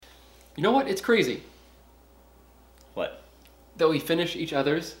You know what? It's crazy What? that we finish each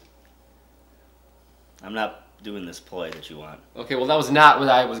other's. I'm not doing this ploy that you want. Okay, well, that was not what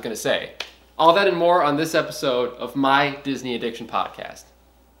I was going to say. All that and more on this episode of my Disney Addiction podcast.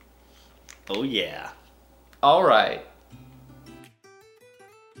 Oh, yeah. All right.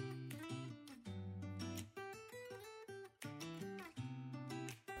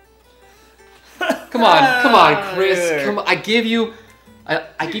 Come on, Chris. Come on. I give you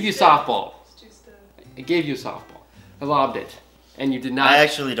softball. I gave you softball. I lobbed it, and you did not. I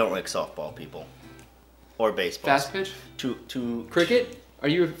actually don't like softball, people. Or baseball. Fast pitch? Cricket? Are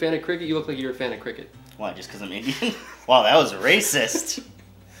you a fan of cricket? You look like you're a fan of cricket. Why, just because I'm Indian? Wow, that was racist.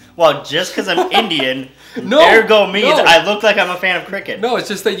 Well, just because I'm Indian, ergo means I look like I'm a fan of cricket. No, it's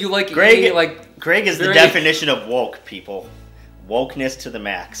just that you like Greg is very... the definition of woke, people. Wokeness to the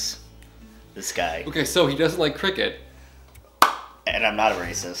max. This guy. Okay, so he doesn't like cricket. And I'm not a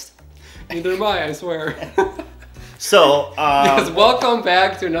racist. Neither am I swear. So, yes, welcome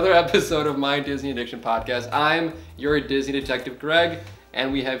back to another episode of my Disney Addiction podcast. I'm your Disney detective, Greg,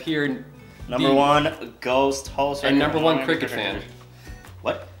 and we have here number one ghost host and number one cricket fan.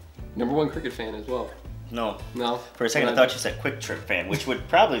 What? Number one cricket fan as well. No. For a second, I thought you said Quick Trip fan, which would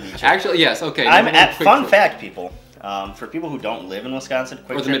probably be true. Actually, yes. Okay. I'm at fun fact, people. For people who don't live in Wisconsin,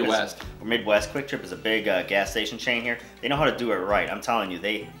 Quick or the Trip Midwest. or Midwest, Quick Trip is a big gas station chain here. They know how to do it right. I'm telling you,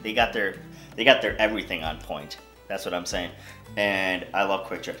 they got their everything on point. That's what I'm saying. And I love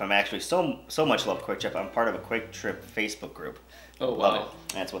Quick Trip. I'm actually so much love Quick Trip. I'm part of a Quick Trip Facebook group. Oh, wow. Love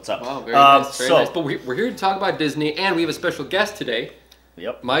it. That's what's up. Wow, very nice. Very nice. But we're here to talk about Disney, and we have a special guest today.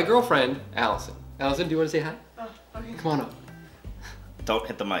 Yep. My girlfriend, Allison. Allison, do you want to say hi? Oh, okay. Come on up. Don't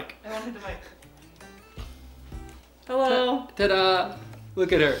hit the mic. I won't hit the mic. Hello. Ta-da!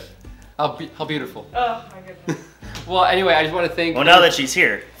 Look at her. How beautiful. Oh my goodness. Well, anyway, I just want to thank Well, now that she's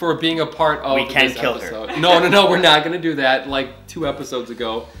here, for being a part of we can this kill episode. her. No, we're not going to do that. Like 2 episodes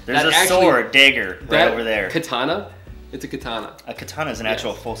ago. There's a sword, dagger, right over there. Katana? It's a katana. A katana is an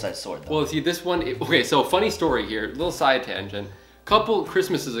actual full-size sword, though. Well, see, this one... Okay, so funny story here. Little side tangent. Couple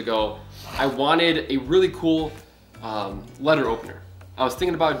Christmases ago, I wanted a really cool letter opener. I was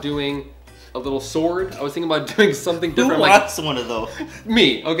thinking about doing a little sword. I was thinking about doing something different. Who wants one of those?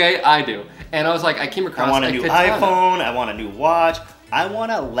 Me, okay? I do. And I was like, I came across I want a new katana. iPhone. I want a new watch. I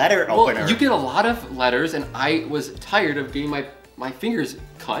want a letter opener. You get a lot of letters, and I was tired of getting my fingers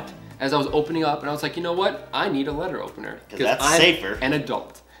cut as I was opening up, and I was like, you know what? I need a letter opener. Because that's I'm safer. An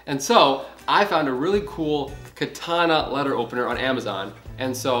adult. And so I found a really cool katana letter opener on Amazon.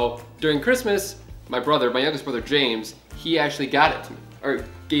 And so during Christmas, my youngest brother James, he actually got it to me, or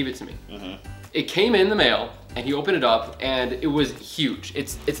gave it to me. Mm-hmm. It came in the mail, and he opened it up, and it was huge.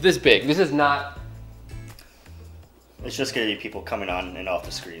 It's this big. This is not... It's just going to be people coming on and off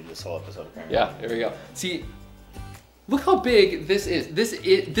the screen this whole episode, apparently. Yeah, there we go. See, look how big this is.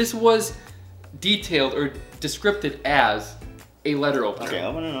 This was detailed or described as a letter opener. Okay,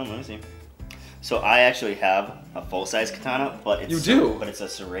 let me see. So I actually have a full-size katana, but it's but it's a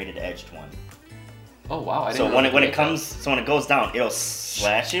serrated edged one. Oh wow! I didn't so know when it goes down, it'll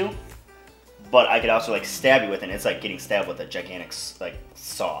slash you, but I could also like stab you with it. And it's like getting stabbed with a gigantic like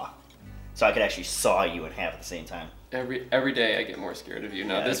saw. So I could actually saw you in half at the same time. Every day I get more scared of you.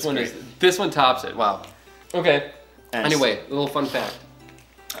 No, Yeah, this one tops it. Wow. Okay. And anyway, a little fun fact.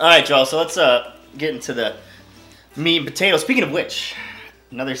 All right, Joel. So let's get into the meat and potatoes. Speaking of which,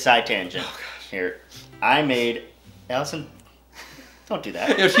 another side tangent here. I made Allison. Don't do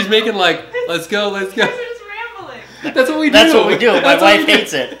that. Yeah, she's making like, let's go. You guys are just rambling. That's what we do. That's what we do. My That's what wife we do.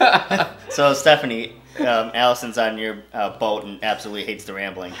 hates it. So Stephanie, Allison's on your boat and absolutely hates the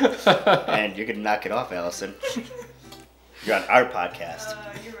rambling, and you're gonna knock it off, Allison. You're on our podcast.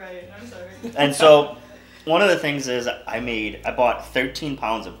 You're right. I'm sorry. And so, one of the things is I bought 13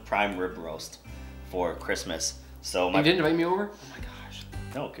 pounds of prime rib roast for Christmas. So You didn't invite me over? Oh my gosh.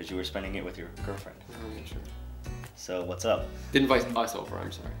 No, because you were spending it with your girlfriend. Oh, yeah, sure. So what's up? Didn't invite us over.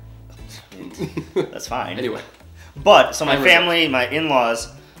 I'm sorry. That's fine. Anyway. But so my family, my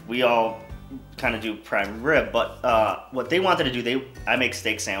in-laws, we all kind of do prime rib. But what they wanted to do, I make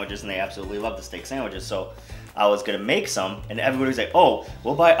steak sandwiches, and they absolutely love the steak sandwiches. So I was gonna make some, and everybody was like, "Oh,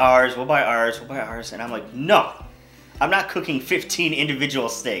 we'll buy ours, and I'm like, "No, I'm not cooking 15 individual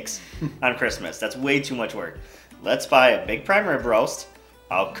steaks on Christmas. That's way too much work. Let's buy a big prime rib roast.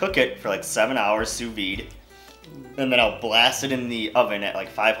 I'll cook it for like 7 hours sous vide, and then I'll blast it in the oven at like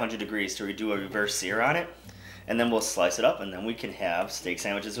 500 degrees to do a reverse sear on it, and then we'll slice it up, and then we can have steak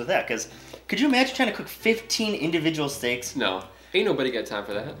sandwiches with that." Because could you imagine trying to cook 15 individual steaks? No. Ain't nobody got time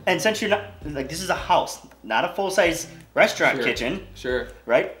for that. And since you're not like this is a house, not a full size restaurant Sure. kitchen, Sure.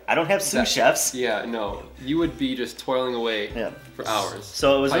 right? I don't have sous chefs. Yeah, no. You would be just toiling away Yeah. for hours.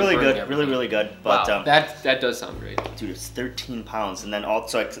 So it was Probably really burning good, everything. really good. But Wow, that does sound great. dude, it's 13 pounds, and then and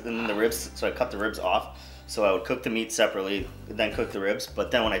then the ribs. So I cut the ribs off. So I would cook the meat separately, then cook the ribs.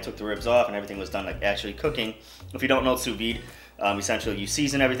 But then when I took the ribs off and everything was done, like actually cooking, if you don't know sous vide, essentially you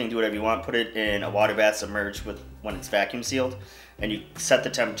season everything, do whatever you want, put it in a water bath submerged with when it's vacuum sealed, and you set the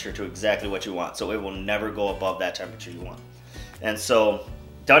temperature to exactly what you want. So it will never go above that temperature you want. And so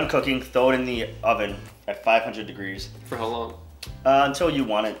done cooking, throw it in the oven at 500 degrees For how long? until you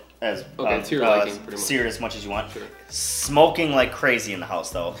want it as Okay, to your liking, pretty much. seared as much as you want. Sure. Smoking like crazy in the house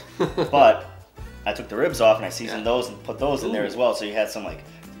though. But I took the ribs off and I seasoned Yeah. those and put those in there Ooh. as well. So you had some like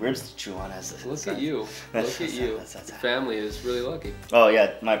ribs to chew on as Look at you. That's- Look at you. that's- The family is really lucky. Oh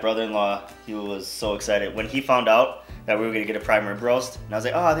yeah, my brother-in-law, he was so excited when he found out that we were gonna get a prime rib roast. And I was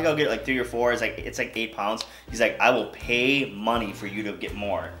like, oh, I think I'll get like 3 or 4. It's like 8 pounds. He's like, I will pay money for you to get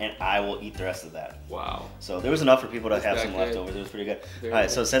more, and I will eat the rest of that. Wow. So there was enough for people to That's have that some good. leftovers. It was pretty good. Very All right,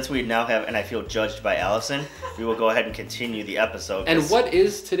 good. so since we now have, and I feel judged by Allison, we will go ahead and continue the episode. And 'cause what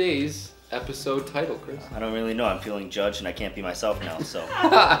is today's episode title, Chris? I don't really know. I'm feeling judged, and I can't be myself now. So,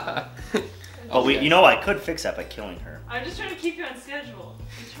 Oh, but yeah. you know, I could fix that by killing her. I'm just trying to keep you on schedule.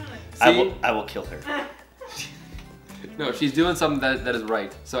 I'm trying to. See? I will kill her. No, she's doing something that is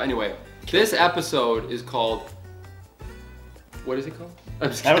right. So anyway, this episode is called. What is it called? I'm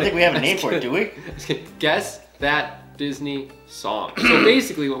just I don't kidding. think we have a I'm name just for it, kidding. do we? I'm just kidding. Guess that Disney song. So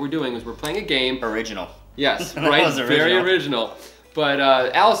basically, what we're doing is we're playing a game. Original. Yes, That right. was Very original. original. But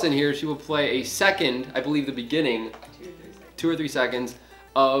Allison here, she will play a second, I believe, the beginning, 2 or 3 seconds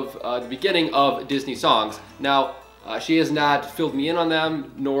of the beginning of Disney songs. Now, she has not filled me in on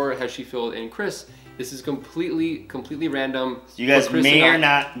them, nor has she filled in Chris. This is completely random. You guys for Chris may and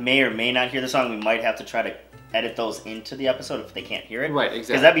I. may or may not hear the song. We might have to try to edit those into the episode if they can't hear it. Right, Because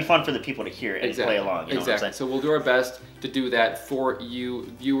exactly. that'd be fun for the people to hear it and Exactly. play along. You know exactly. what I'm saying? So we'll do our best to do that for you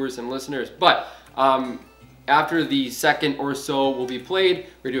viewers and listeners. But after the second or so will be played,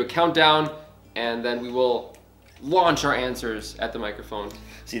 we're gonna do a countdown, and then we will launch our answers at the microphone.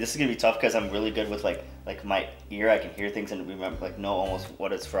 See, this is gonna be tough because I'm really good with like my ear. I can hear things and remember, like, know almost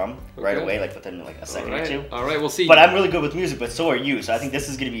what it's from right Okay. away, like within like a second All or right. two. All right, we'll see. But I'm really good with music, but so are you. So I think this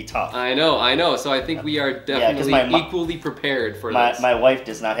is gonna be tough. I know. So I think we are 'cause definitely my mo- equally prepared for My, this. my wife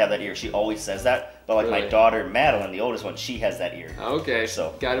does not have that ear. She always says that. But like my Really? daughter Madeline, the oldest one, she has that ear. Okay,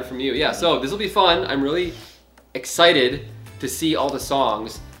 So- got it from you. Yeah, so this will be fun. I'm really excited to see all the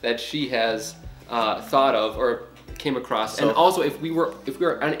songs that she has thought of or came across. So- And also, if we were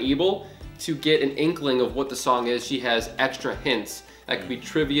unable to get an inkling of what the song is, she has extra hints. That could be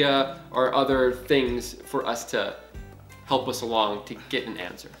trivia or other things for us to help us along to get an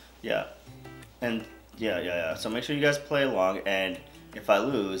answer. Yeah. And yeah. So make sure you guys play along. And if I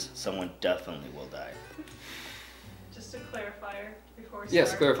lose, someone definitely will die. Just a clarifier before we Yes,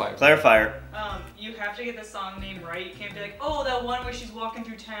 start. clarify. Clarifier. You have to get the song name right. You can't be like, oh, that one where she's walking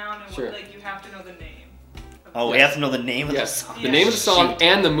through town, and Sure. like you have to know the name. Oh, we Yes. have to know the name of Yes, the song. the name of the song Shoot.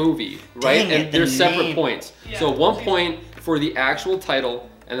 and the movie, right? Dang it, and the they're separate name. points. Yeah. So 1 point for the actual title,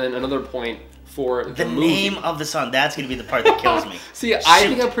 and then another point for the, The movie. name of the song. That's gonna be the part that kills me. See, I Shoot.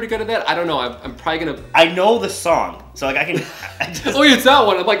 think I'm pretty good at that. I don't know. I'm probably gonna. I know the song, so like I can. Oh, it's that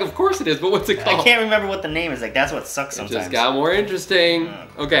one. I'm like, of course it is. But what's it I called? can't remember what the name is. Like that's what sucks It sometimes. just got more interesting.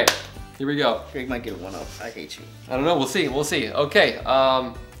 Okay, here we go. Greg might get one up. I hate you. I don't know. We'll see. Okay.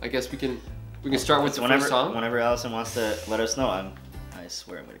 I guess we can start with the whenever first song. whenever Allison wants to let us know, I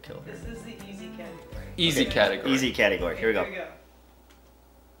swear I'm gonna kill her. This is the easy category. Easy category. Easy category. Here we go. Here we go.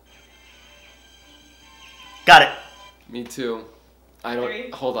 Got it. Me too. I don't. Three.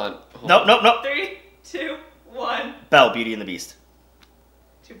 Hold on. Nope. 3, 2, 1. Belle, Beauty and the Beast.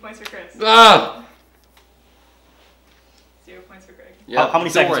 2 points for Chris. Ah. 0 points for Greg. Yeah. How many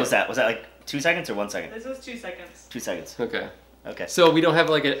don't seconds worry. was that? Was that like 2 seconds or 1 second? This was 2 seconds. 2 seconds. Okay. Okay. So we don't have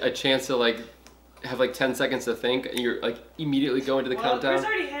like a chance to like have like 10 seconds to think, and you're like immediately go into the Well, countdown. Chris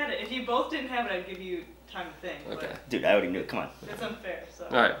already had it. If you both didn't have it, I'd give you time to think. Okay. But Dude, I already knew it. Come on. it's unfair. So.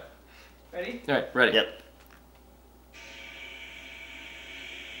 All right. Ready? All right. Ready. Yep.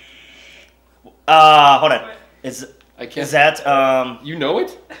 Hold on. What? Is I can't. is that You know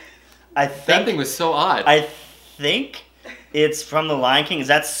it? I That think thing was so odd. I think it's from The Lion King. Is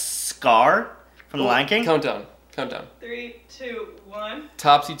that Scar from The Lion King? Countdown. 3, 2, 1.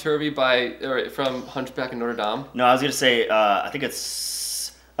 Topsy Turvy from Hunchback of Notre Dame. No, I was gonna say I think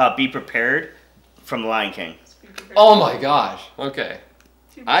it's Be Prepared from The Lion King. Be prepared. Oh my gosh. Okay.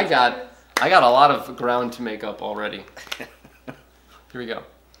 2 I points got- for Chris. I got a lot of ground to make up already. Here we go.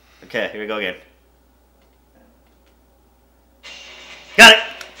 Okay, here we go again. Got it.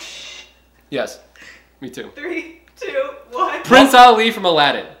 Yes. Me too. 3, 2, 1. Prince Ali from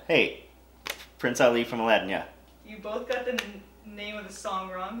Aladdin. Hey, Prince Ali from Aladdin. Yeah. You both got the name of the song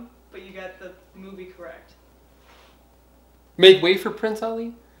wrong, but you got the movie correct. Make way for Prince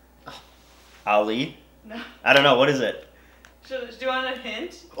Ali? Ali. No. I don't know. What is it? Do you want a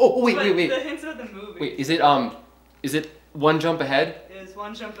hint? Oh, wait, But wait, wait. The hint's about the movie. Wait, is it One Jump Ahead? It is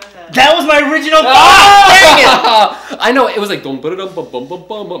One Jump Ahead. That was my original thought. Dang I know, it was like dum bum bum bum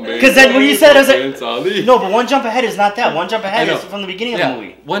bum bum. Because then when you said, I was like, Prince Ali. it. No, but One Jump Ahead is not that. One Jump I Ahead know. is from the beginning of Yeah, the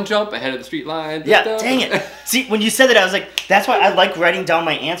movie. one jump ahead of the street line. Yeah, Da-da. dang it. See, when you said that, I was like, that's why I like writing down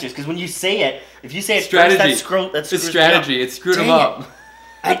my answers. Because when you say it, if you say it Strategy. first, that's It's strategy. It screwed him Dang it.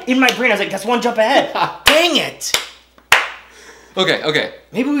 up. In my brain, I was like, that's One Jump Ahead. Dang it. Okay.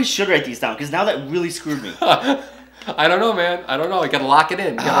 Maybe we should write these down, because now that really screwed me. I don't know, man. I don't know. You gotta lock it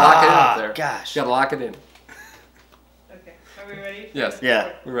in. You gotta lock it in up there. Gosh. You gotta lock it in. Okay, are we ready? Yes.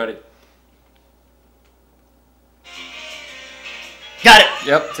 Yeah. We're ready. Got it.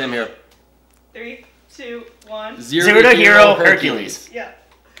 Yep, same here. 3, 2, 1. Zero to Hero Hercules. Yeah.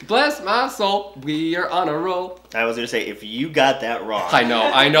 Bless my soul, we are on a roll. I was going to say, if you got that wrong.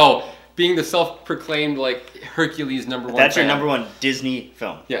 I know. Being the self-proclaimed, like, Hercules #1 That's your fan. #1 Disney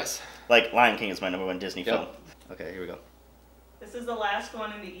film. Yes. Like, Lion King is my #1 Disney Yep. film. Okay, here we go. This is the last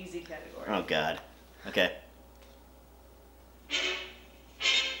one in the easy category. Oh, God. Okay.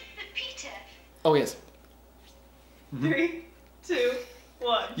 Peter. Oh, yes. 3, 2,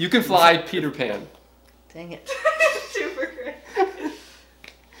 1. You can fly Peter Pan. Dang it. Super great.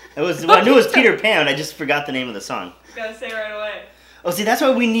 I knew it was Peter Pan, I just forgot the name of the song. Gotta say right away. Oh, see, that's why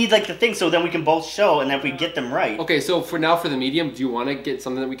we need, like, the thing, so then we can both show, and then if we get them right. Okay, so for the medium, do you want to get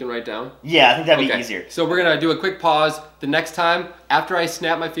something that we can write down? Yeah, I think that'd be Okay, easier. so we're going to do a quick pause. The next time, after I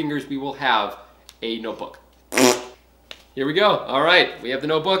snap my fingers, we will have a notebook. Here we go. All right, we have the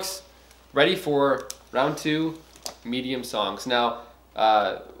notebooks ready for round 2, medium songs. Now,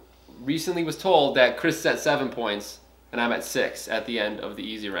 recently was told that Chris is at 7 points, and I'm at 6 at the end of the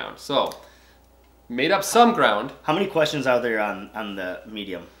easy round. So, made up some ground. How many questions are there on the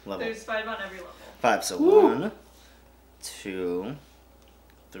medium level? There's 5 on every level. 5, so Woo. 1, 2,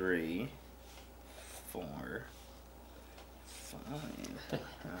 3, 4, 5. Alright,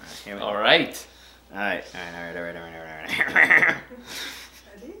 here we go. All right. Alright.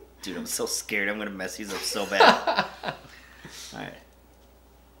 Ready? Dude, I'm so scared. I'm gonna mess these up so bad. Alright.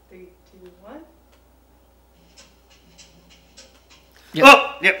 3, 2, 1. Yep.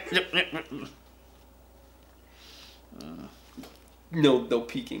 Oh! Yep. No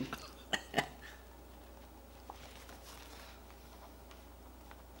peeking.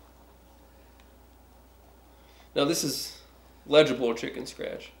 Now this is legible chicken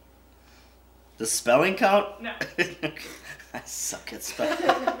scratch. The spelling count? No. I suck at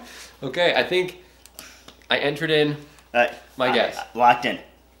spelling. Okay, I think I entered in my guess. Locked in.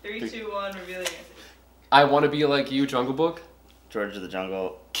 3, 2, 1. Reveal your answer. I Want to Be Like You, Jungle Book. George of the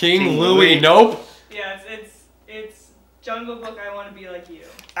Jungle. King Louie, nope. Yeah, it's Jungle Book. I want to be like you.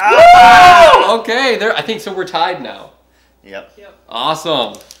 Ah! Okay, there. I think so. We're tied now. Yep. Yep.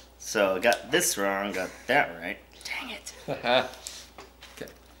 Awesome. So got this wrong, got that right. Dang it. Okay,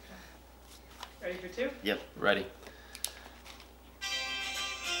 Ready for 2? Yep. ready.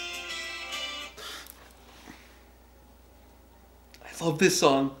 I love this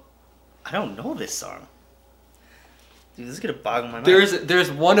song. I don't know this song. Dude, this is gonna boggle my mind.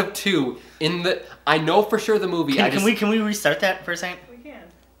 There's one of two in the. I know for sure the movie. Can we restart that for a second? We can.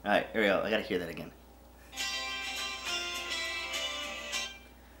 Alright, here we go. I gotta hear that again.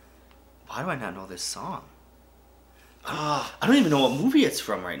 Why do I not know this song? I don't even know what movie it's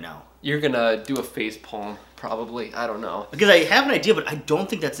from right now. You're gonna do a face palm, probably. I don't know. Because I have an idea, but I don't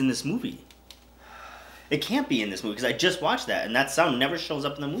think that's in this movie. It can't be in this movie because I just watched that, and that sound never shows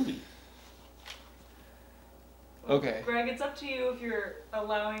up in the movie. Okay. Greg, it's up to you if you're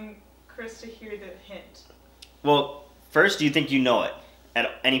allowing Chris to hear the hint. Well, first, do you think you know it?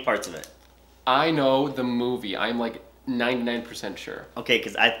 At any parts of it? I know the movie. I'm like 99% sure. Okay,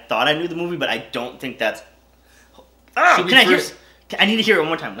 because I thought I knew the movie, but I don't think that's... Oh, Should we can I hear first- it? I need to hear it one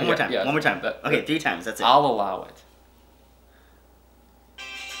more time. One more Okay, time. yeah, One more time. that- Okay, 3 times. That's it. I'll allow it.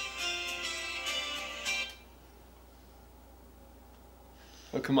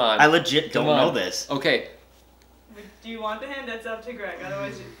 Oh, come on. I legit don't Come on. know this. Okay. Do you want the hint? That's up to Greg.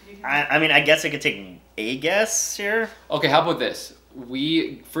 Otherwise, you can. I mean, I guess I could take a guess here. Okay, how about this?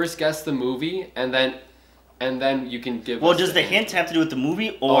 We first guess the movie, and then you can give Well, us does the hint have to do with the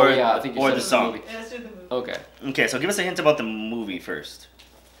movie Oh, or yeah, I think you or said the it's the song? movie. Yeah, let's do the movie. Okay. Okay, so give us a hint about the movie first.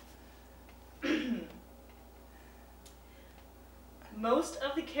 Most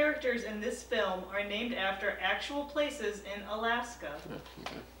of the characters in this film are named after actual places in Alaska.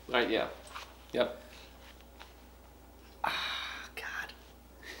 Okay. All right. Yeah. Yep. God.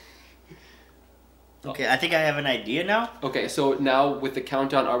 Okay, I think I have an idea now. Okay. So now with the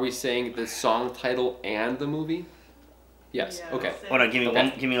countdown, are we saying the song title and the movie? Yes. Yeah, Okay. that's it. Hold on, give me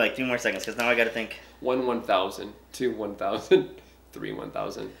Okay. give me like 3 more seconds, because now I gotta think. 1,000, 2 1,000, 3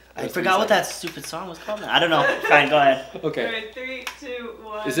 1,000. I forgot what that stupid song was called now. I don't know. Fine, go ahead. Okay. Alright, 3, 2,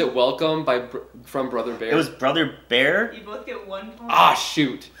 1. Is it Welcome by from Brother Bear? It was Brother Bear, You both get 1 point. Ah,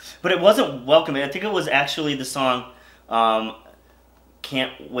 shoot. but it wasn't Welcome. I think it was actually the song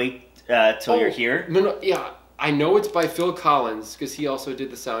Can't Wait Till You're Here. No, yeah. I know it's by Phil Collins because he also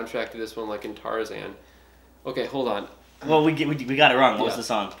did the soundtrack to this one, like in Tarzan. Okay, hold on. Well, we got it wrong. What was Yeah. the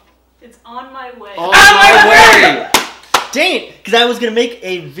song? It's On My Way. On my way! Dang it! Because I was going to make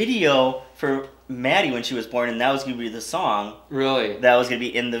a video for Maddie when she was born, and that was going to be the song Really? that was going to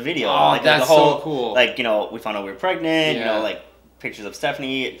be in the video. Oh, like, that's the whole, so cool. Like, you know, we found out we were pregnant, you Yeah. know, like, pictures of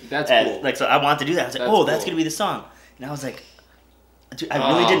Stephanie. That's and, cool. Like, so I wanted to do that. I was like, That's oh, that's cool. going to be the song. And I was like, dude, I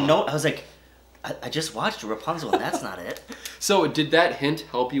really Oh. didn't know. I was like, I just watched Rapunzel, and that's not it. So, did that hint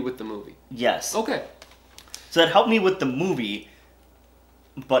help you with the movie? Yes. Okay. So that helped me with the movie,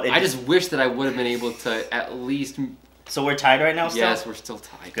 but it I just wish that I would have been able to at least. So we're tied right now still? Yes, we're still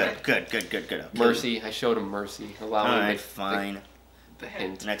tied. Good. Okay. Mercy. I showed him mercy. Allow me to Alright, make fine. the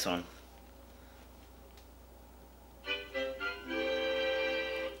hint. Next one.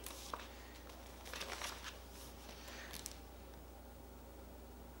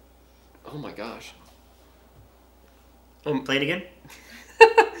 Oh my gosh. Play it again?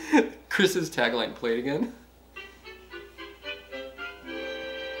 Chris's tagline, play it again.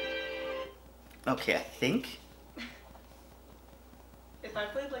 Okay, I think. If I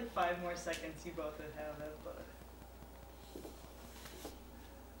played like 5 more seconds, you both would have it, but...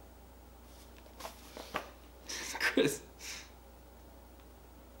 Chris.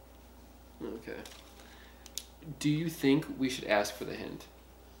 Okay. Do you think we should ask for the hint?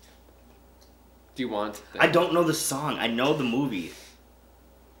 Do you want the I don't know the song. I know the movie.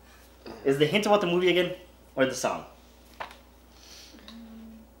 Is the hint about the movie again? Or the song?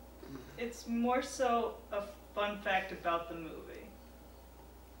 It's more so a fun fact about the movie.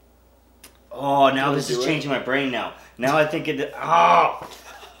 Oh, now Wanna this is do it? changing my brain now. Now I think it... Oh!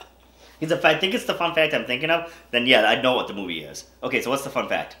 Because if I think it's the fun fact I'm thinking of, then yeah, I know what the movie is. Okay, so what's the fun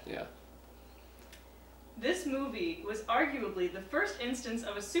fact? Yeah. This movie was arguably the first instance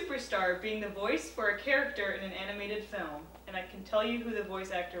of a superstar being the voice for a character in an animated film, and I can tell you who the voice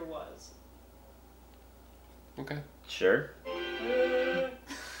actor was. Okay. Sure.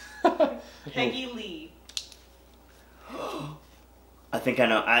 Peggy Lee. I think I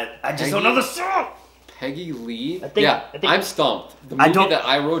know. I just Peggy? don't know the song! Peggy Lee? I think- yeah, I think- I'm stumped. The I movie don't- that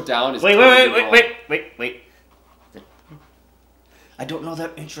I wrote down is Wait. totally wrong. I don't know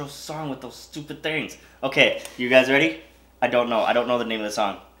that intro song with those stupid things. Okay, you guys ready? I don't know. I don't know the name of the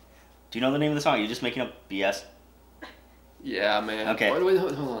song. Do you know the name of the song? You're just making up BS. Yeah, man. Okay. Wait,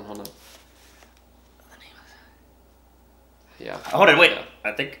 hold on. Yeah. Hold on, wait. Yeah.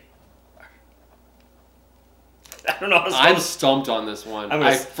 I think... I don't know how to spell I'm this. stumped on this one. I'm gonna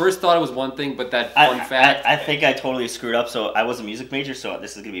I s- first thought it was one thing, but that fun fact. I think I totally screwed up, so I was a music major, so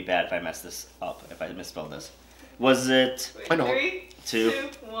this is going to be bad if I mess this up, if I misspell this. Was it... I know. 3, Two. 2,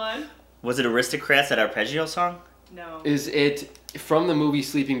 1. Was it Aristocrats, that arpeggio song? No. Is it from the movie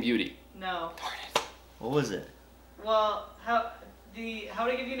Sleeping Beauty? No. Darn it. What was it? Well, how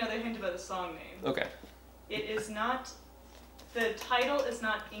to give you another hint about the song name? Okay. It is not. The title is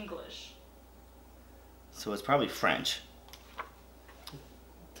not English. So it's probably French.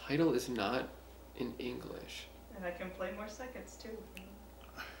 Title is not in English. And I can play more seconds too.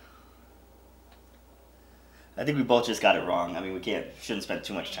 I think we both just got it wrong. I mean, shouldn't spend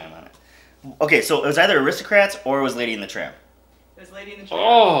too much time on it. Okay, so it was either Aristocrats or it was Lady and the Tramp. It was Lady in the Tramp.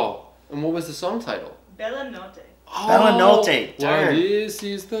 Oh! And what was the song title? Bella Notte. Bella Notte, Well, darn. this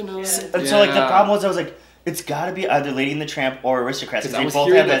is the note. And so, like, the problem was, I was like, it's got to be either Lady and the Tramp or Aristocrats, Because because I they was both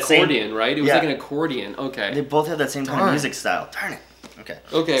hearing have the that same... accordion, right? It was Yeah. like an accordion. Okay. They both have that same kind of Darn. music style. Darn it. Okay.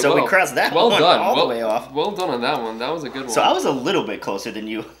 Okay, So well, we crossed that well one done. all well, the way off. Well done on that one. That was a good one. So I was a little bit closer than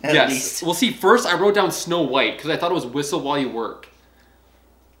you, at yes. least. Well, see, first I wrote down Snow White because I thought it was Whistle While You Work.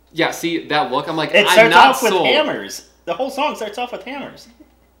 Yeah, see that look? I'm like, It I'm starts not off with sold. hammers. The whole song starts off with hammers.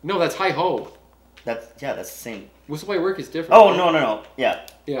 No, that's Hi Ho. That's the same. Whistle White Work is different. Oh, right? no. Yeah.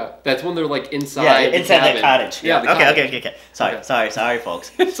 Yeah, that's when they're like inside. Yeah, the inside that cabin. cottage. Yeah. the Okay. cottage. Sorry, Okay. sorry,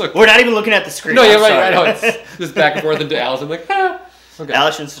 folks. It's okay. We're not even looking at the screen. No, I'm you're right. sorry. I know. It's just back and forth into Allison. Like, ah. Okay.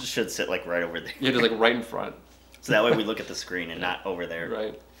 Allison should sit like right over there. Yeah, just like right in front. So that way we look at the screen and not over there.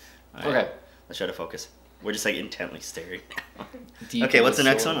 Right. All right, Okay. Let's try to focus. We're just like intently staring. Deep Okay, in what's the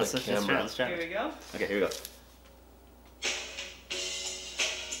next soul one? of Let's the try. camera. Let's try. Here we go. Okay, here we go.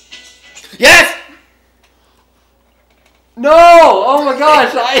 Yes! No! Oh my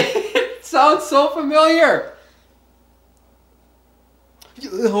gosh! It sounds so familiar.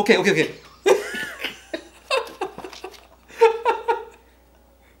 Okay.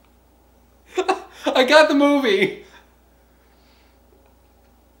 I got the movie.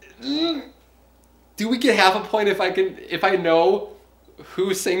 Do we get half a point if I know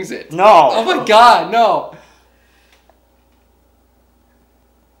who sings it? No. Oh my god, no.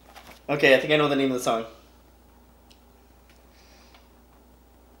 Okay, I think I know the name of the song.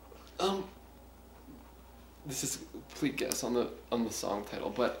 This is a complete guess on the song title,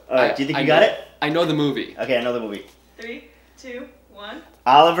 but Do you think you got it? I know the movie. Okay, I know the movie. 3, 2, 1.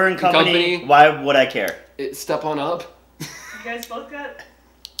 Oliver and Company. Why would I care? Step on Up. You guys both got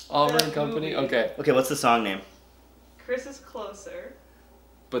Oliver The and Company. movie. Okay, Okay, what's the song name? Chris is closer,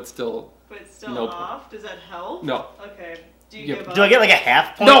 but still but still No point. off. Does that help? no. Okay. Do you Yeah, give up? Do I get like a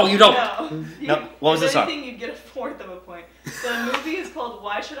half point? No, you don't. No. No, what was if the song? anything, you'd get a fourth of a point. The movie is called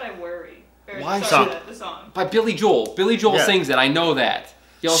Why Should I Worry? Or, Why sorry, Should- the song. By Billy Joel. Billy Joel Yeah. sings it. I know that.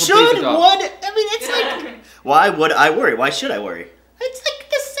 He also Should, plays would, the dog. I mean, it's like, why would I worry? Why should I worry? It's like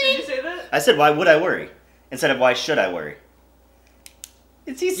the Did you same. say that? I said, why would I worry? Instead of why should I worry?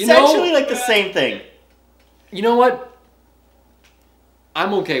 It's know- essentially like the same thing. You know what?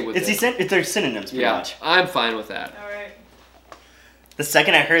 I'm okay with It's it. they're synonyms pretty Yeah, much. I'm fine with that. All right. The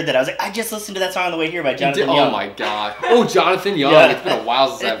second I heard that, I was like, I just listened to that song on the way here by You Jonathan did- Young. oh my god. Oh, Jonathan Young. Yeah. It's been a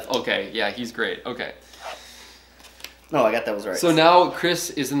while since I've. Okay, yeah, he's great. Okay. No, I got that was right. So now Chris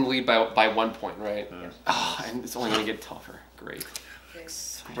is in the lead by 1 point, right? Yeah. Ah, and it's only going to get tougher. Great. Okay.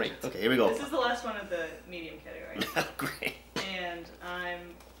 Great. Okay, here we go. This is the last one of the medium category. Great. And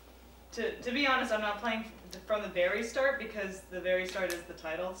to be honest, I'm not playing from the very start because the very start is the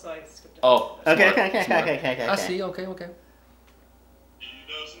title, so I skipped it. Oh. Okay, smart, okay. smart. Okay. I see. Okay. He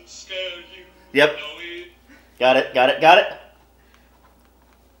doesn't scare you. Yep. No, he Got it.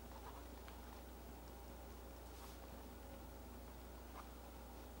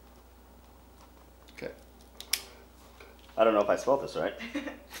 Okay. I don't know if I spelled this right.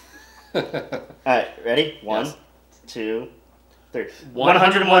 Alright, ready? One, Yes. 2, 3.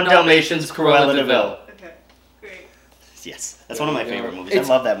 101 Dalmatians, Cruella de Vil. Okay, great. Yes, that's one of my favorite movies. It's-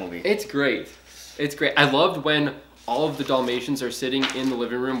 I love that movie. It's great. It's great. I loved when all of the Dalmatians are sitting in the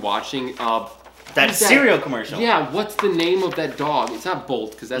living room watching. That who's cereal commercial. Yeah, what's the name of that dog? It's not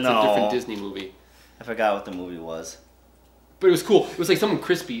Bolt because that's a No. different Disney movie. I forgot what the movie was. But it was cool. It was like something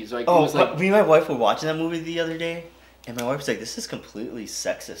Crispies. Like it Oh, was like but me and my wife were watching that movie the other day, and my wife was like, "This is completely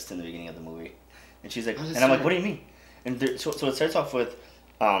sexist" in the beginning of the movie, and she's like, How's it and I'm like, start? "What do you mean?" And so it starts off with,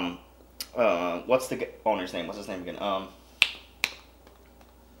 what's the owner's name? What's his name again?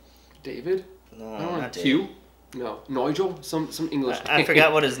 David. No, I don't know. not Dave. Hugh. No, Nigel. Some English. I name.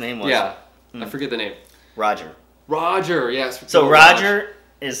 forgot what his name was. Yeah, I Hmm. forget the name. Roger. Roger. Yes. So Oh, Roger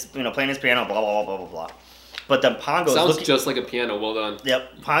is playing his piano, blah blah blah blah blah. But then Pongo Sounds is looking. just like a piano. Well done.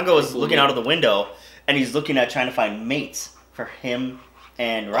 Yep, Pongo is Cool looking name. out of the window, and he's looking at trying to find mates for him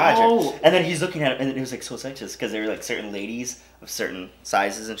and Roger. Oh. And then he's looking at it, and it was like so sexist because there were like certain ladies of certain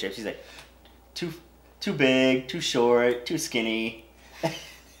sizes and shapes. He's like, too big, too short, too skinny. It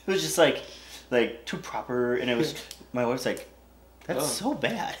was just like too proper, and it was. My wife's like, that's Oh. so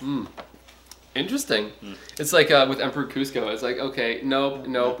bad. Hmm. Interesting. Hmm. It's like with Emperor Cusco. It's like, okay, nope.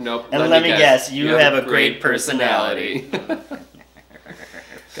 And let me guess, you have a great personality.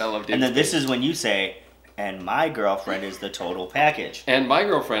 Gotta love David And then this Spade. is when you say, and my girlfriend is the total package. And my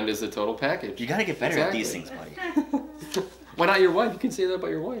girlfriend is the total package. You gotta get better at these Exactly. things, buddy. Why not your wife? You can say that about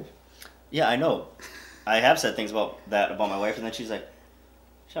your wife. Yeah, I know. I have said things about my wife, and then she's like,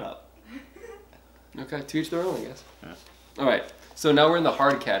 shut up. Okay, to each their own, I guess. Yeah. All right, so now we're in the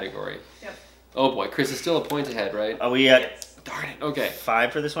hard category. Yep. Oh boy, Chris is still a point ahead, right? Are we at Yes. Darn it. Okay.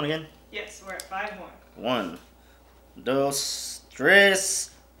 5 for this one again? Yes, we're at 5 more. 1, 2, 3,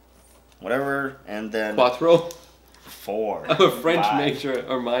 whatever, and then Cuatro. 4. I'm a French 5. major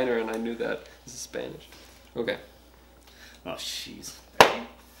or minor, and I knew that. This is Spanish. Okay, Oh, jeez. Ready?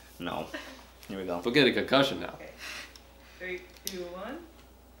 No. Here we go. we'll get a concussion now. Okay. 3, 2, 1.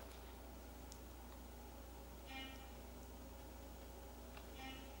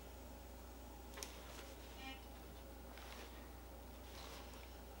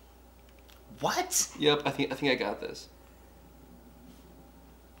 What? Yep, I think I got this.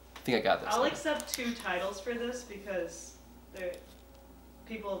 I'll accept 2 titles for this because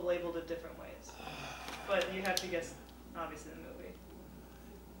people have labeled it different ways. But you have to guess, obviously, the movie.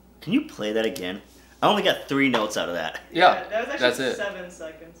 Can you play that again? I only got 3 notes out of that. Yeah, that was actually that's it. 7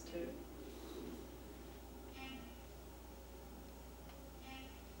 seconds, too.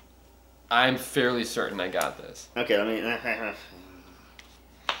 I'm fairly certain I got this. Okay, let me...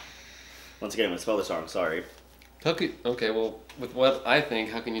 Once again, I'm going to spell the song. Sorry. Okay, well, with what I think,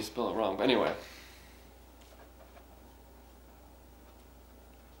 how can you spell it wrong? But anyway.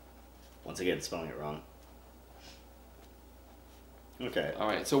 Once again, spelling it wrong. Okay. All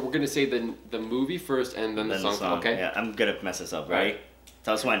right, so we're going to say the movie first and then the song, okay? Yeah, I'm going to mess this up. Ready?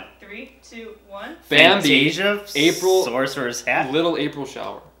 Tell us when. 3, 2, 1. Bambi, Fantasia, April, Sorcerer's Hat. Little April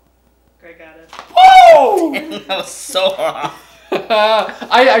Shower. Greg got it. Whoa! That was so off.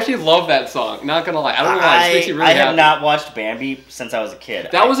 I actually love that song. Not gonna lie, I don't know why. It makes me really I have happy. not watched Bambi since I was a kid.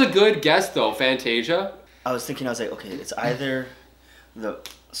 That was a good guess though, Fantasia. I was thinking, I was like, okay, it's either the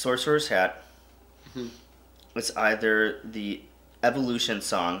Sorcerer's Hat, it's either the Evolution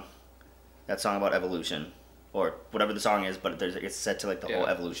song, that song about evolution, or whatever the song is, but it's set to like the whole It's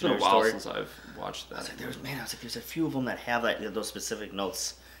been evolutionary a while story. since I've watched that. I was like, there's a few of them that have like those specific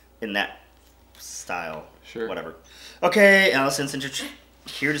notes in that style. Sure. Whatever. Okay, Allison, since you're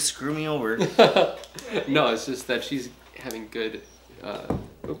here to screw me over. No, it's just that she's having good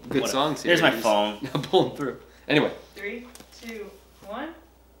songs here. Here's my phone. Not pulling through. Anyway. 3, 2, 1.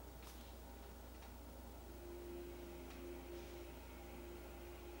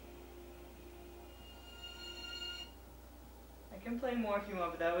 I can play more if you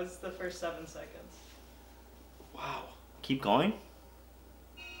want, but that was the first 7 seconds. Wow. Keep going.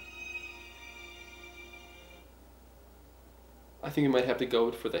 I think you might have to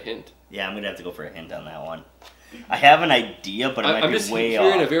go for the hint. Yeah, I'm gonna have to go for a hint on that one. I have an idea, but it might I'm be just way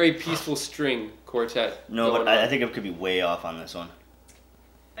hearing off. a very peaceful string quartet. No, going but I on. think it could be way off on this one.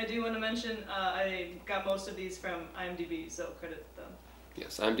 I do want to mention I got most of these from IMDb, so credit them.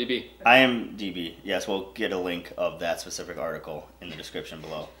 Yes, IMDb. IMDb. Yes, we'll get a link of that specific article in the description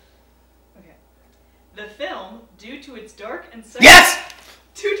below. Okay. The film, due to its dark and Yes!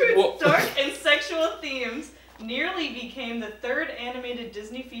 due to its Whoa. dark and sexual themes, nearly became the 3rd animated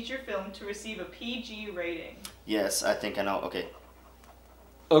Disney feature film to receive a PG rating. Yes, I think I know. Okay.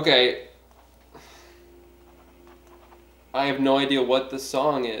 Okay. I have no idea what the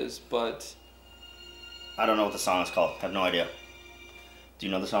song is, but I don't know what the song is called. I have no idea. Do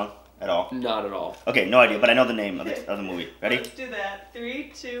you know the song at all? not at all. Okay, no idea, but I know the name of the movie. Ready? Let's do that.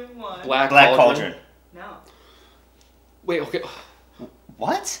 3, 2, 1. Black Cauldron. No. Wait, okay.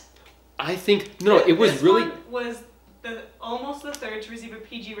 What? I think no, it was This really one was almost the 3rd to receive a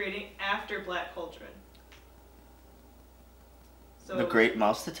PG rating after Black Cauldron. So The Great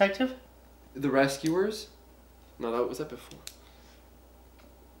Mouse Detective? The Rescuers. No, that was that before.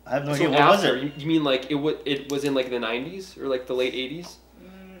 I have no So idea. What was after, it? you mean like it was in like the 90s or like the late 80s?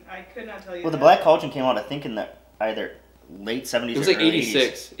 I could not tell you. Well, the that. Black Cauldron came out, I think, in the either late 70s It was or like early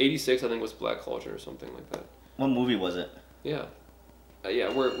 86. 80s. 86 I think was Black Cauldron or something like that. What movie was it? Yeah.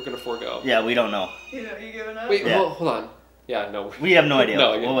 Yeah, we're gonna forego. Yeah, we don't know. You giving up? Wait, Yeah. hold on. Yeah, no. We have no idea.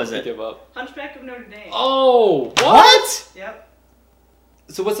 No, What was I it? give up. Hunchback of Notre Dame. Oh, what? What? Yep.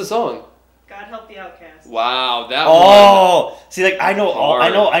 So what's the song? God Help the Outcast. Wow, that one. Oh, see, like I know all, I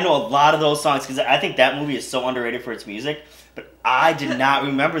Hard. know a lot of those songs because I think that movie is so underrated for its music. But I did not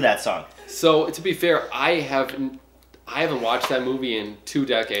remember that song. So to be fair, I haven't watched that movie in 2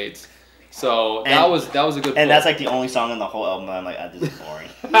 decades. So that was a good. And that's like the only song on the whole album. I'm like, this is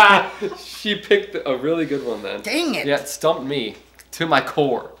boring. She picked a really good one then. Dang it! Yeah, it stumped me to my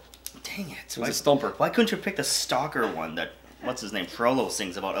core. Dang it! It was a stumper. Why couldn't you pick the Stalker one that what's his name Frollo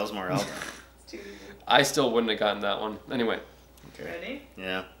sings about Esmeralda? It's too easy. I still wouldn't have gotten that one. Anyway. Ready?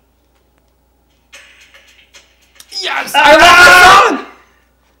 Yeah. Yes! I love the song!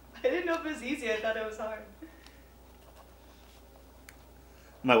 I didn't know if it was easy. I thought it was hard.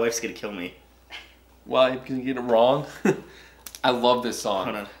 My wife's gonna kill me. Why? Because you get it wrong? I love this Hold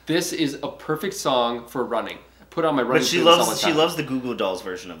song. on. This is a perfect song for running. I put it on my running But she playlist all the loves time. the Goo Goo Dolls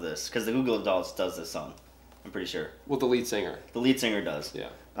version of this because the Goo Goo Dolls does this song. I'm pretty sure Well, the lead singer. the lead singer does. Yeah.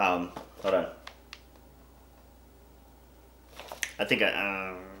 Hold on. I think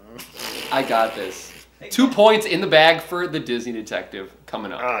I got this. 2 points in the bag for the Disney Detective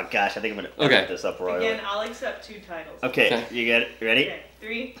coming up. Oh gosh, I think I'm gonna Okay. fuck this up royally. Again, I'll accept 2 titles. Okay, Okay. you get it? Ready? Okay.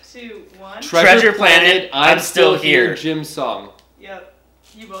 3, 2, 1. Treasure Planet, I'm Still Here. Jim's song. Yep.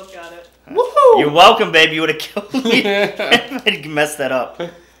 You both got it. Woohoo! You're welcome, babe. You would have killed me if I messed that up.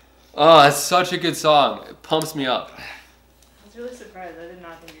 Oh, that's such a good song. It pumps me up. I was really surprised. I did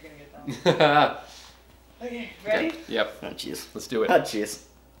not think you were gonna get that. Okay, ready? Okay, yep, Oh, jeez. let's do it. Oh, jeez.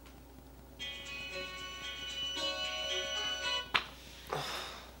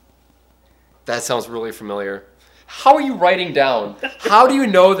 That sounds really familiar. How are you writing down? How do you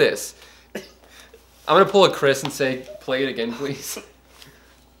know this? I'm gonna pull a Chris and say, play it again, please.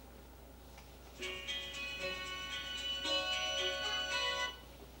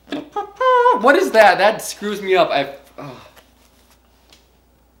 What is that? That screws me up.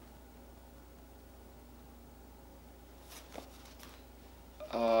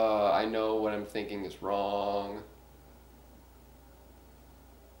 I know what I'm thinking is wrong.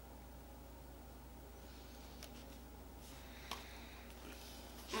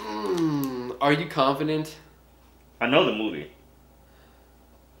 Are you confident? I know the movie.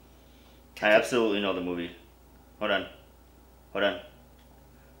 I absolutely know the movie. Hold on. Hold on.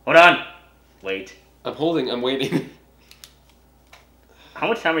 Hold on! Wait. I'm waiting. How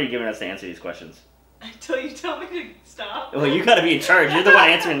much time are you giving us to answer these questions? Until you tell me to stop. Well, you gotta be in charge. You're the one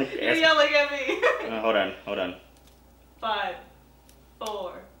answering the You're yelling at me. Hold on. Hold on. 5,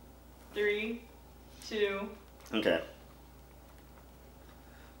 4, 3, 2, Okay.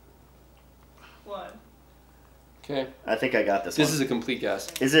 1. Okay. I think I got this one. This is a complete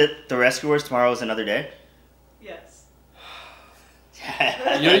guess. Is it The Rescuers Tomorrow is Another Day? Yes.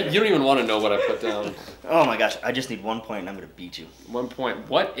 You don't even want to know what I put down. Oh my gosh, I just need 1 point and I'm gonna beat you. 1 point.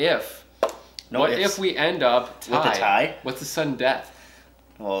 What if? No what ifs. if we end up tied? With a tie? What's the sudden death?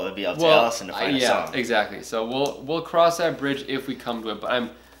 Well, it'd be up to Allison to find a yeah, song. exactly. So we'll cross that bridge if we come to it.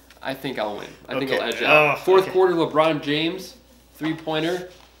 But I think I'll win. I think Okay. I'll edge out. Oh, Fourth okay. quarter, LeBron James, 3-pointer,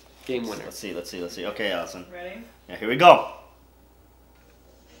 game winner. Let's see. Okay, Allison. Ready? Yeah, here we go.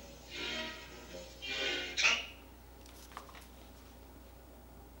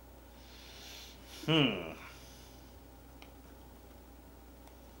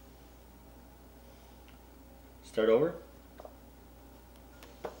 Start over.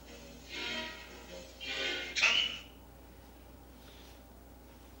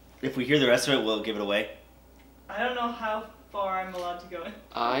 If we hear the rest of it, we'll give it away. I don't know how far I'm allowed to go in.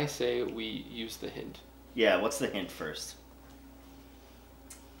 I say we use the hint. Yeah, what's the hint first?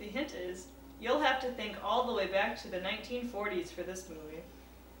 The hint is, you'll have to think all the way back to the 1940s for this movie.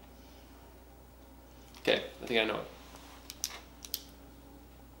 Okay, I think I know it.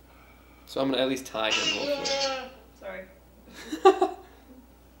 So I'm gonna at least tie him real quick. Sorry. Could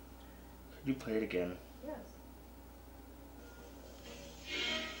you play it again? Yes.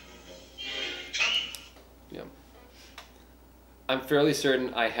 Yeah. I'm fairly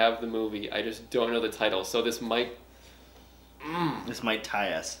certain I have the movie. I just don't know the title. So this might. This might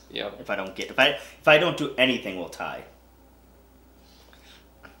tie us. Yep. If I don't do anything, we'll tie.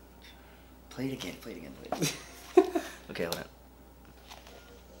 Play it again. Okay, hold on.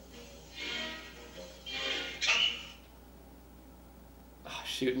 Oh,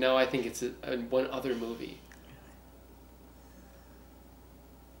 shoot! No, I think it's one other movie.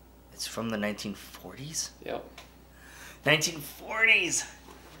 It's from the 1940s? Yep. 1940s!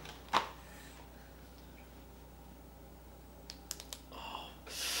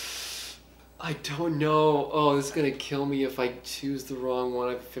 I don't know. Oh, this is gonna kill me if I choose the wrong one.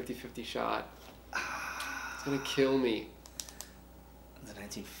 I have a 50-50 shot. It's gonna kill me. The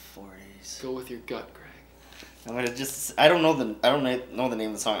 1940s. Go with your gut, Greg. I'm gonna just. I don't know the name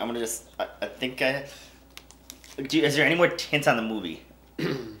of the song. I'm gonna just. I think I. Is there any more hints on the movie?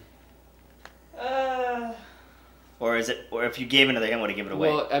 Or is it? Or if you gave another hint, would I give it away?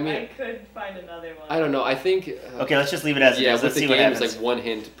 Well, I mean, I could find another one. I don't know. I think. Okay, let's just leave it as it Yeah, is. with Let's the see what game, it's happens. like one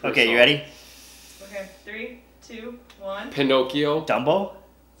hint per Okay, song. you ready? Okay, 3, 2, 1. Pinocchio. Dumbo?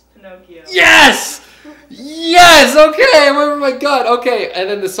 It's Pinocchio. Yes! Yes! Okay, I remember my gut. Okay, and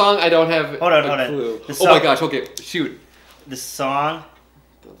then the song I don't have Hold on, a hold on. clue. The Oh my song- gosh, okay, shoot. The song.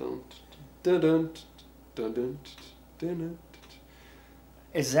 Dun, dun, dun, dun, dun, dun, dun.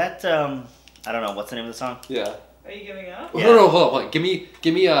 Is that I don't know. What's the name of the song? Yeah. Are you giving up? Yeah. No, hold on. Give me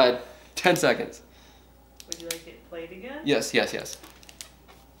 10 seconds. Would you like it played again? Yes.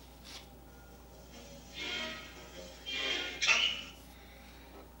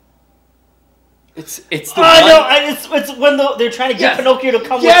 It's the Oh one. no! It's when they're trying to get Yes. Pinocchio to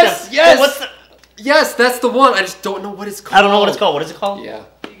come Yes, with them. yes. Oh, what's the? Yes, that's the one. I just don't know what it's called. I don't know what it's called. What is it called? Yeah.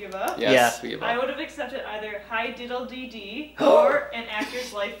 Do you give up? Yes, Yeah. we give I up. would have accepted either Hi Diddle Dee Dee or An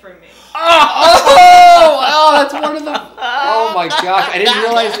Actor's Life from Me. Oh, that's one of the. Oh my gosh, I didn't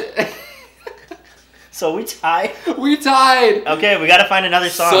realize it. So we tie. We tied. Okay, we gotta find another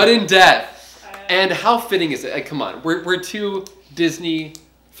song. Sudden death. Uh, And how fitting is it? Like, come on, we're two Disney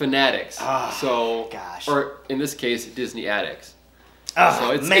Fanatics. Ah, So, gosh. or in this case, Disney Addicts. Oh,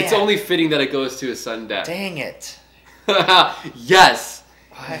 So it's man. only fitting that it goes to his sudden death. Dang it. Yes.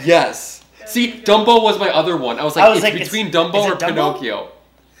 Why? Yes. See, Dumbo was my other one. I was like, it's like, between is Dumbo it or Dumbo? Pinocchio.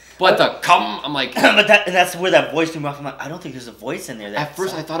 But the I'm like, But that's where that voice threw me off. I'm like, I don't think there's a voice in there. at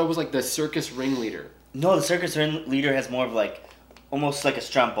first I thought it was like the circus ringleader. No, the circus leader has more of like, almost like a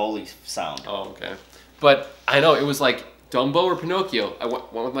Stromboli sound. Oh, okay. But I know, it was like Dumbo or Pinocchio. I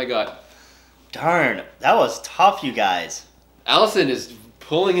went with my gut. Darn, that was tough, you guys. Allison is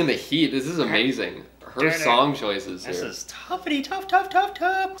pulling in the heat. This is amazing. Her Darn it. song choices This here. is tough.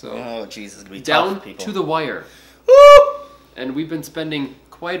 So, Oh, Jesus, it's gonna be down tough, people. to the wire. Woo! And we've been spending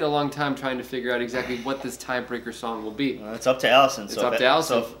quite a long time trying to figure out exactly what this tiebreaker song will be. Well, it's up to Allison. It's up to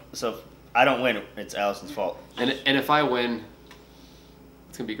Allison. So if I don't win, it's Allison's fault. And if I win,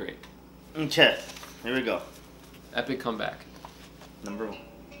 it's going to be great. Okay, here we go. Epic comeback. Number one.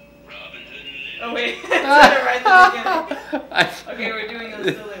 Oh wait, I said it right at the beginning. I Okay, we're doing a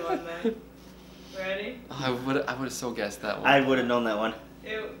silly one then. Ready? would have so guessed that one. I would have known that one.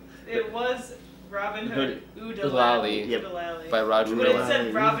 It was Robin Hood Oodalali. Yep. Oodalali. By Roger But it Miller.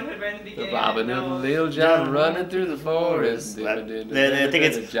 said Robin Hood right in the The beginning. Robin No. Hood and Little John running through the forest. I think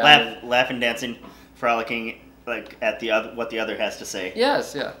it's laughing, dancing, frolicking, like at the other, what the other has to say.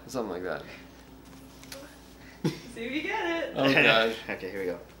 Yes, yeah, something like that. See if you get it. Oh gosh. Okay, here we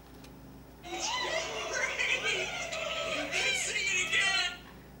go. Okay.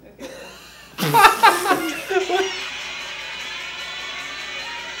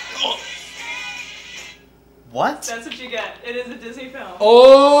 What? That's what you get. It is a Disney film.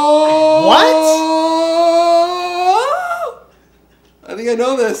 Oh! What? I think I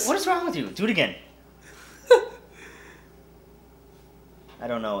know this. What is wrong with you? Do it again. I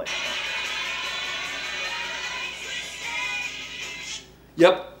don't know it.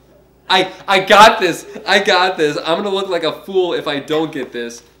 Yep. I got this. I got this. I'm gonna look like a fool if I don't get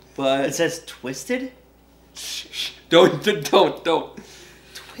this. It But says Twisted? shh, don't.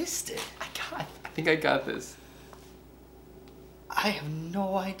 Twisted? I think I got this. I have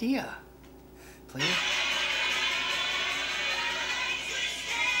no idea. Please?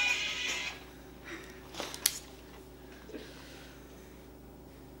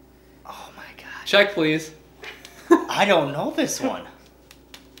 Oh my gosh. Check, please. I don't know this one.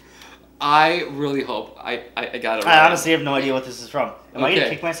 I really hope I got it right. I honestly have no idea what this is from. Am I gonna Okay.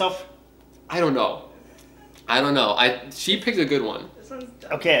 kick myself? I don't know. She picked a good one. This one's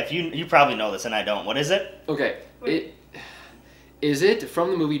dumb. Okay, if you probably know this and I don't. What is it? Okay. Wait. Is it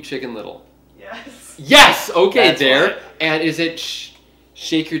from the movie Chicken Little? Yes. Yes. Okay, That's there. right. And is it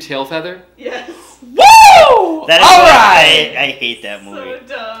Shake Your Tail Feather? Yes. Woo! That is All what- right. I hate that movie.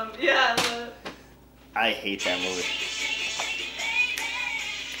 So dumb. Yeah. I hate that movie.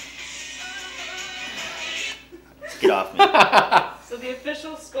 Get off me. So the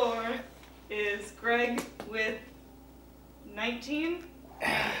official score is Greg with 19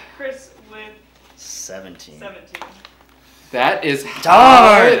 and Chris with 17. 17. That is how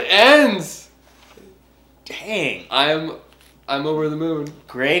Darn. it ends. Dang. I'm over the moon.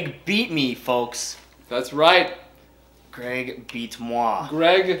 Greg beat me, folks. That's right. Greg beat moi.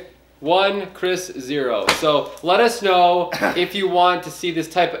 Greg 1, Chris 0. So let us know if you want to see this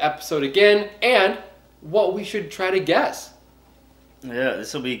type of episode again and what we should try to guess. Yeah,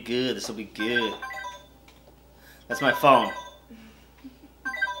 this will be good. This will be good. That's my phone.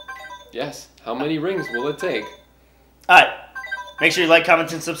 Yes. How many rings will it take? Alright. Make sure you like,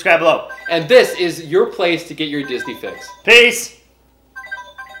 comment, and subscribe below. And this is your place to get your Disney fix. Peace!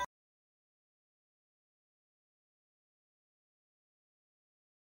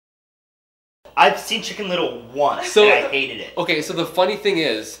 I've seen Chicken Little once, So- and I hated it. Okay, so the funny thing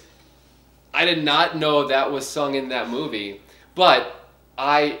is, I did not know that was sung in that movie, but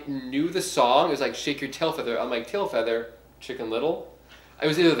I knew the song. It was like Shake Your Tail Feather. I'm like, Tail Feather, Chicken Little? It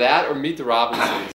was either that or Meet the Robinsons.